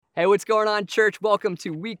Hey, what's going on, church? Welcome to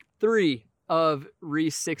week 3 of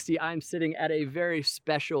Reese 60. I'm sitting at a very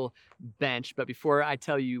special bench, but before I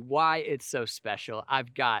tell you why it's so special,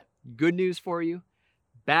 I've got good news for you,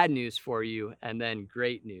 bad news for you, and then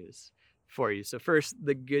great news for you. So first,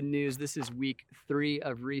 the good news. This is week 3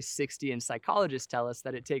 of Reese 60, and psychologists tell us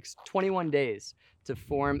that it takes 21 days to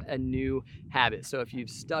form a new habit. So if you've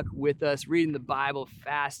stuck with us, reading the Bible,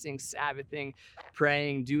 fasting, Sabbathing,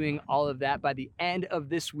 praying, doing all of that, by the end of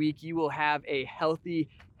this week, you will have a healthy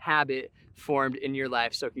habit formed in your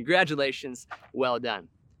life. So congratulations, well done.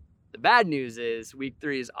 The bad news is week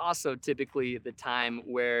 3 is also typically the time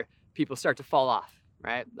where people start to fall off,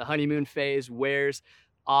 right? The honeymoon phase wears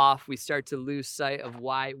off. We start to lose sight of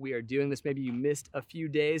why we are doing this. Maybe you missed a few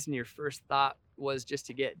days and your first thought was just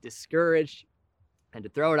to get discouraged and to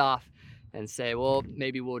throw it off and say, well,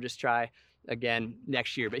 maybe we'll just try again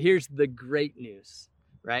next year. But here's the great news,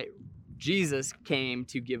 right? Jesus came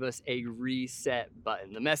to give us a reset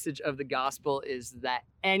button. The message of the gospel is that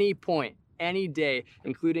any point, any day,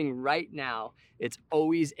 including right now, it's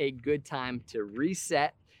always a good time to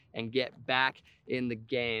reset and get back in the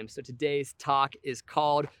game. So today's talk is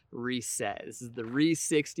called Reset. This is the Reese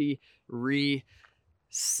 60 Reset.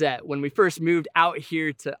 When we first moved out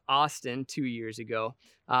here to Austin 2 years ago,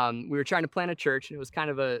 we were trying to plant a church, and it was kind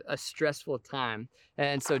of a stressful time.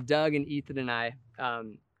 And so Doug and Ethan and I,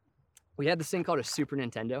 we had this thing called a Super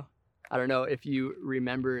Nintendo. I don't know if you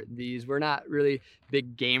remember these. We're not really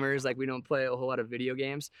big gamers. Like, we don't play a whole lot of video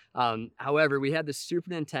games. However, we had the Super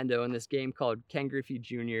Nintendo and this game called Ken Griffey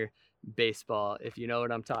Jr. Baseball. If you know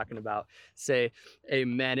what I'm talking about, say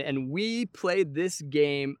amen. And we played this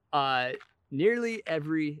game nearly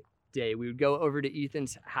every day. We would go over to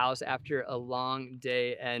Ethan's house after a long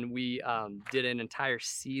day, and we did an entire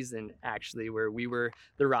season, actually, where we were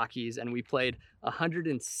the Rockies, and we played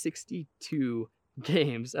 162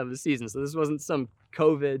 games of the season. So this wasn't some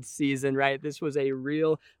COVID season, right? This was a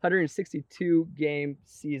real 162 game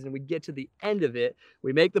season. We get to the end of it,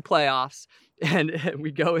 we make the playoffs, and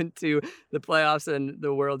we go into the playoffs and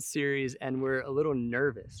the World Series, and we're a little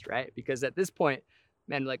nervous, right? Because at this point,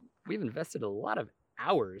 man, like, we've invested a lot of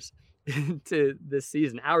hours into this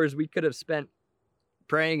season, hours we could have spent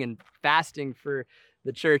praying and fasting for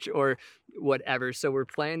the church or whatever. So we're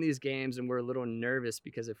playing these games and we're a little nervous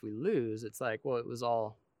because if we lose, it's like, well, it was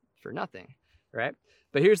all for nothing, right?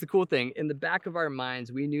 But here's the cool thing. In the back of our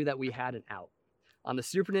minds, we knew that we had an out. On the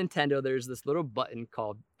Super Nintendo, there's this little button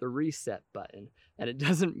called the reset button. And it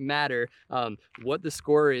doesn't matter what the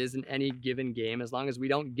score is in any given game. As long as we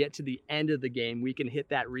don't get to the end of the game, we can hit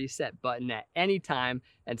that reset button at any time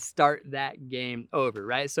and start that game over,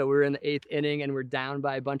 right? So we're in the 8th inning and we're down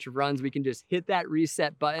by a bunch of runs. We can just hit that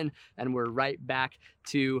reset button and we're right back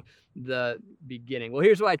to the beginning. Well,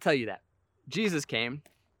 here's why I tell you that. Jesus came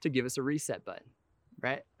to give us a reset button.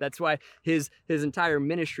 Right? That's why his entire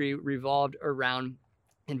ministry revolved around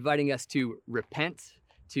inviting us to repent,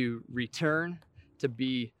 to return, to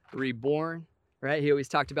be reborn, right? He always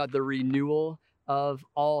talked about the renewal of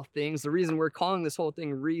all things. The reason we're calling this whole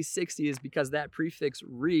thing Re 60 is because that prefix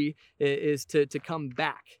re is to come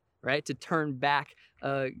back, right? To turn back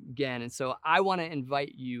again. And so I want to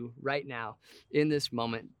invite you right now in this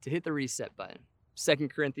moment to hit the reset button. 2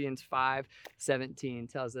 Corinthians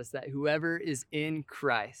 5:17 tells us that whoever is in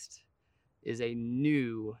Christ is a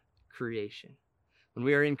new creation. When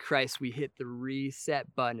we are in Christ, we hit the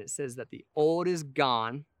reset button. It says that the old is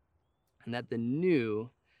gone and that the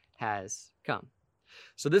new has come.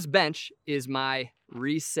 So this bench is my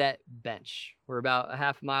reset bench. We're about a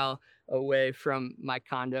half mile away from my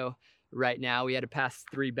condo right now. We had to pass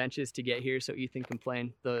 3 benches to get here, so Ethan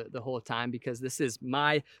complained the whole time because this is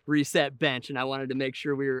my reset bench and I wanted to make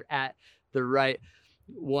sure we were at the right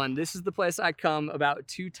one. This is the place I come about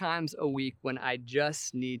 2 times a week when I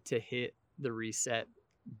just need to hit the reset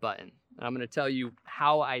button. And I'm going to tell you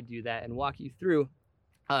how I do that and walk you through,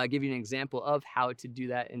 give you an example of how to do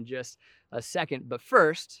that in just a second. But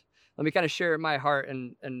first, let me kind of share my heart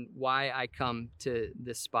and why I come to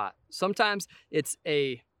this spot. Sometimes it's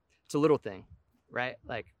a little thing, right?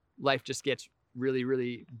 Like, life just gets really,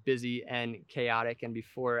 really busy and chaotic. And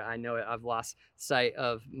before I know it, I've lost sight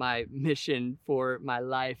of my mission for my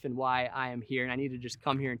life and why I am here. And I need to just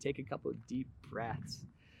come here and take a couple of deep breaths,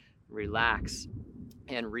 relax,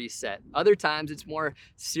 and reset. Other times it's more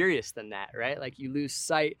serious than that, right? Like, you lose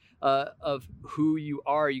sight of who you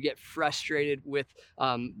are. You get frustrated with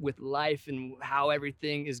life and how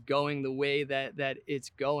everything is going the way that it's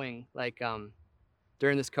going. Like,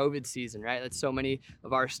 during this COVID season, right? That's so many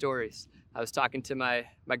of our stories. I was talking to my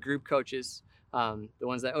group coaches, the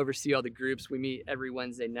ones that oversee all the groups. We meet every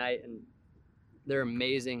Wednesday night, and They're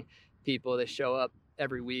amazing people. They show up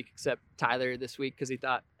every week, except Tyler this week because he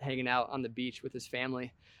thought hanging out on the beach with his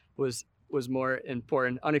family was more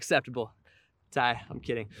important. Unacceptable, Ty, I'm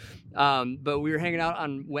kidding. But we were hanging out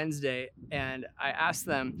on Wednesday, and I asked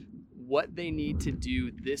them what they need to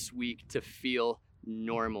do this week to feel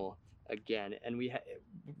normal again. And we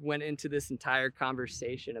went into this entire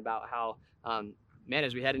conversation about how, man,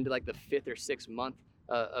 as we head into like the 5th or 6th month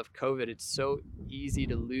of COVID, it's so easy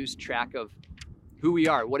to lose track of who we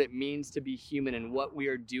are, what it means to be human, and what we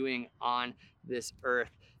are doing on this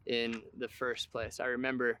earth in the first place. I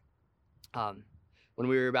remember when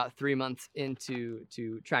we were about 3 months into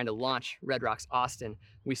trying to launch Red Rocks Austin,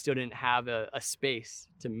 we still didn't have a space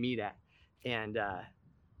to meet at. And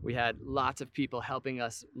we had lots of people helping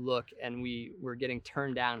us look, and we were getting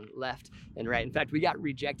turned down left and right. In fact, we got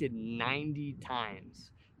rejected 90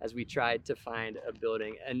 times as we tried to find a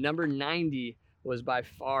building. And number 90 was by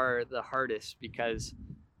far the hardest because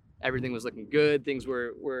everything was looking good. Things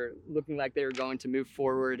were looking like they were going to move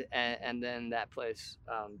forward. And then that place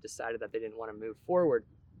decided that they didn't want to move forward.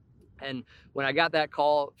 And when I got that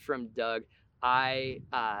call from Doug, I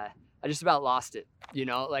just about lost it. You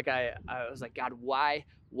know, like I was like, God, why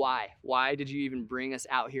did you even bring us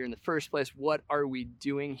out here in the first place? What are we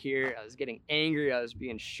doing here? I was getting angry. I was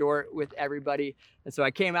being short with everybody. And so I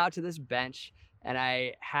came out to this bench, and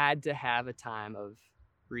I had to have a time of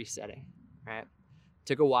resetting, right?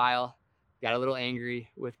 Took a while, got a little angry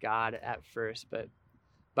with God at first, but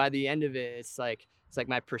by the end of it, it's like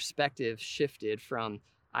my perspective shifted from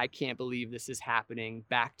I can't believe this is happening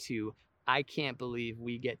back to I can't believe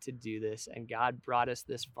we get to do this, and God brought us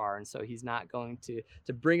this far, and so he's not going to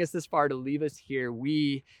bring us this far to leave us here.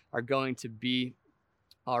 We are going to be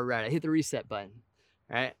all right. I hit the reset button,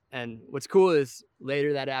 right? And what's cool is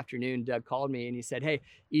later that afternoon, Doug called me and he said, hey,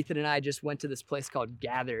 Ethan and I just went to this place called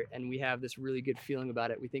Gather, and we have this really good feeling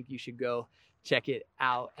about it. We think you should go check it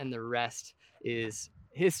out, and the rest is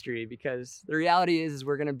history, because the reality is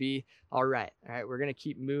we're going to be all right. We're going to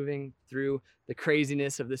keep moving through the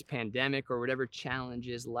craziness of this pandemic or whatever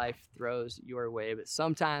challenges life throws your way. But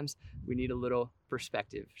sometimes we need a little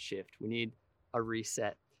perspective shift. We need a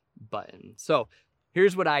reset button. So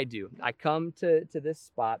here's what I do. I come to this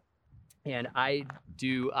spot and I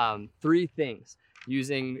do 3 things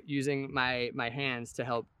using my hands to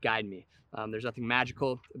help guide me. There's nothing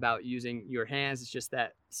magical about using your hands. It's just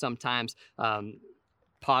that sometimes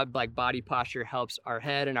body posture helps our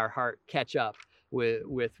head and our heart catch up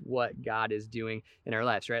with what God is doing in our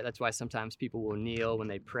lives, right? That's why sometimes people will kneel when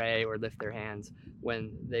they pray or lift their hands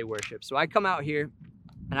when they worship. So I come out here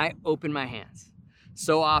and I open my hands.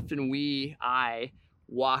 So often I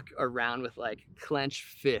walk around with like clenched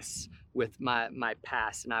fists with my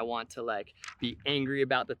past, and I want to like be angry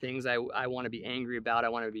about the things I want to be angry about. I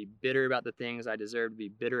want to be bitter about the things I deserve to be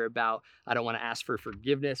bitter about. I don't want to ask for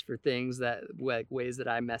forgiveness for things that like ways that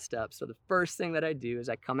I messed up. So the first thing that I do is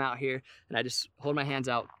I come out here and I just hold my hands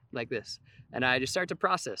out like this, and I just start to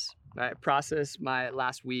process. Right? Process my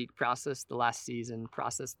last week, process the last season,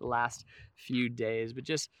 process the last few days, but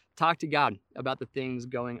just talk to God about the things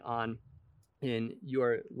going on in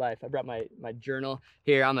your life. I brought my journal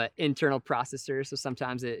here. I'm an internal processor, so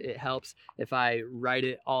sometimes it helps if I write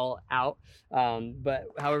it all out. But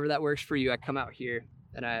however that works for you, I come out here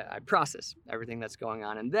and I process everything that's going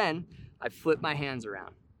on. And then I flip my hands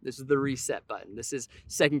around. This is the reset button. This is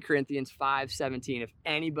 2 Corinthians 5:17. If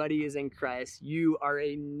anybody is in Christ, you are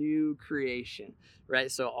a new creation,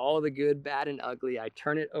 right? So all the good, bad, and ugly, I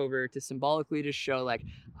turn it over to symbolically to show like,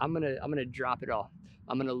 I'm gonna drop it all.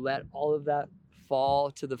 I'm going to let all of that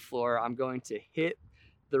fall to the floor. I'm going to hit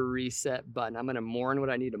the reset button. I'm going to mourn what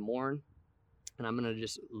I need to mourn, and I'm going to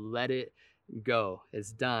just let it go.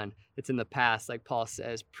 It's done. It's in the past. Like Paul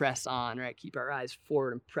says, press on, right? Keep our eyes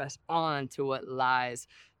forward and press on to what lies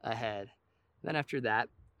ahead. Then after that,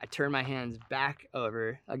 I turn my hands back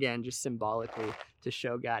over, again, just symbolically to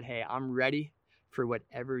show God, hey, I'm ready for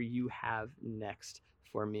whatever you have next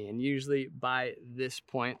for me. And usually by this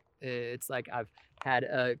point, it's like I've had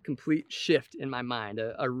a complete shift in my mind,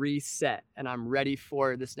 a reset, and I'm ready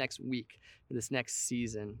for this next week, or this next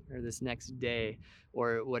season, or this next day,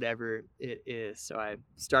 or whatever it is. So I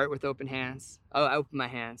start with open hands. I open my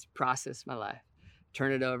hands, process my life,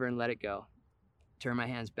 turn it over and let it go. Turn my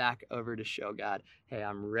hands back over to show God, hey,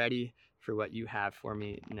 I'm ready for what you have for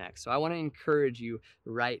me next. So I want to encourage you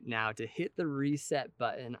right now to hit the reset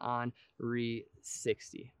button on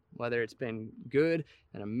Re60. Whether it's been good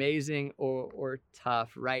and amazing or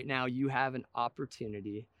tough, right now you have an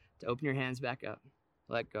opportunity to open your hands back up,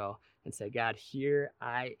 let go, and say, God, here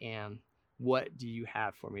I am. what do you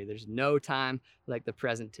have for me? There's no time like the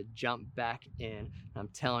present to jump back in. I'm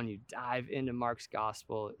telling you, dive into Mark's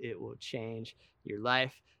gospel. It will change your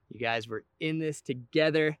life. You guys were in this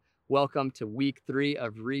together. Welcome to week 3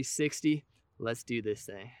 of Re60. Let's do this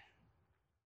thing.